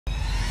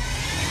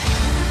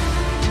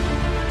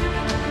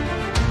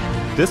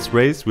This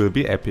race will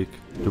be epic.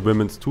 The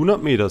women's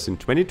 200 meters in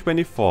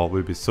 2024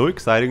 will be so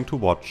exciting to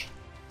watch.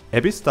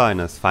 Abby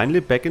Steiner is finally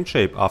back in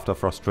shape after a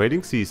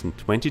frustrating season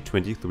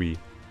 2023.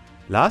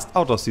 Last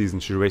outdoor season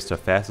she raced her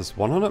fastest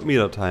 100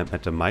 meter time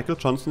at the Michael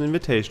Johnson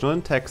Invitational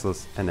in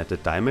Texas and at the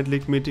Diamond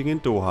League meeting in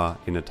Doha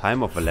in a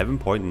time of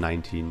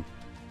 11.19.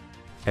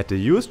 At the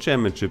US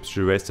Championships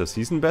she raced her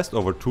season best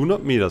over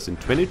 200 meters in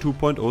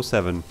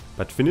 22.07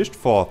 but finished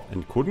 4th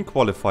and couldn't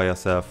qualify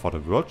herself for the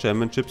World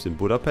Championships in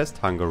Budapest,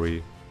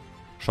 Hungary.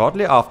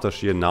 Shortly after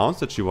she announced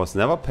that she was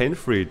never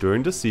pain-free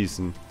during the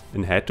season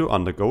and had to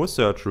undergo a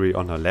surgery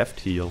on her left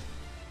heel.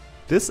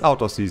 This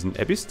outdoor season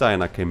Abby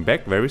Steiner came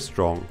back very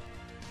strong.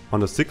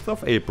 On the 6th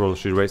of April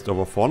she raced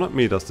over 400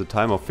 meters the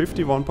time of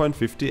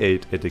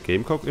 51.58 at the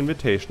Gamecock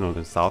Invitational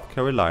in South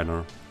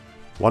Carolina.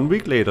 1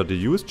 week later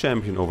the US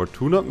champion over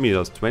 200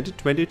 meters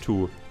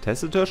 2022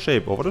 tested her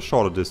shape over the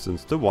shorter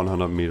distance, the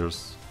 100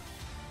 meters.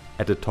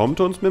 At the Tom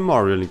Jones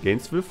Memorial in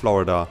Gainesville,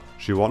 Florida,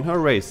 she won her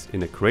race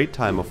in a great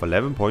time of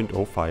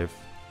 11.05.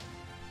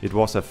 It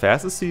was her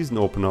fastest season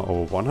opener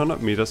over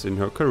 100 meters in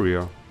her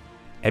career.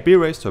 Abby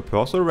raced her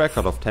personal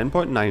record of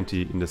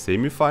 10.90 in the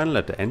semi-final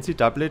at the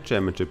NCAA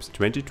Championships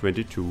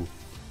 2022.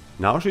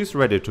 Now she's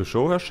ready to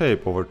show her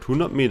shape over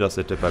 200 meters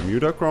at the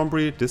Bermuda Grand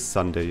Prix this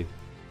Sunday.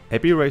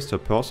 Abby raced her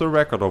personal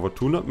record over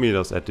 200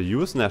 meters at the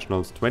US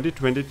Nationals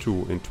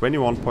 2022 in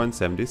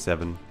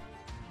 21.77.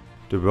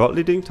 The world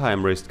leading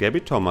time raced Gabby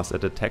Thomas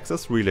at the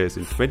Texas Relays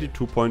in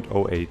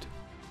 22.08.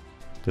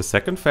 The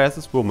second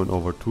fastest woman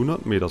over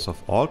 200 meters of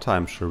all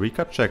time,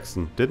 Shericka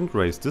Jackson, didn't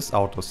race this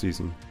outdoor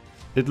season.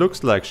 It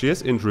looks like she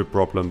has injury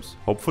problems,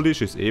 hopefully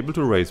she's able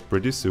to race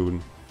pretty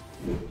soon.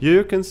 Here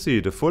you can see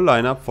the full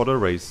lineup for the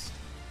race.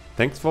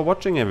 Thanks for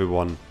watching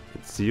everyone,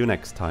 and see you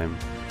next time.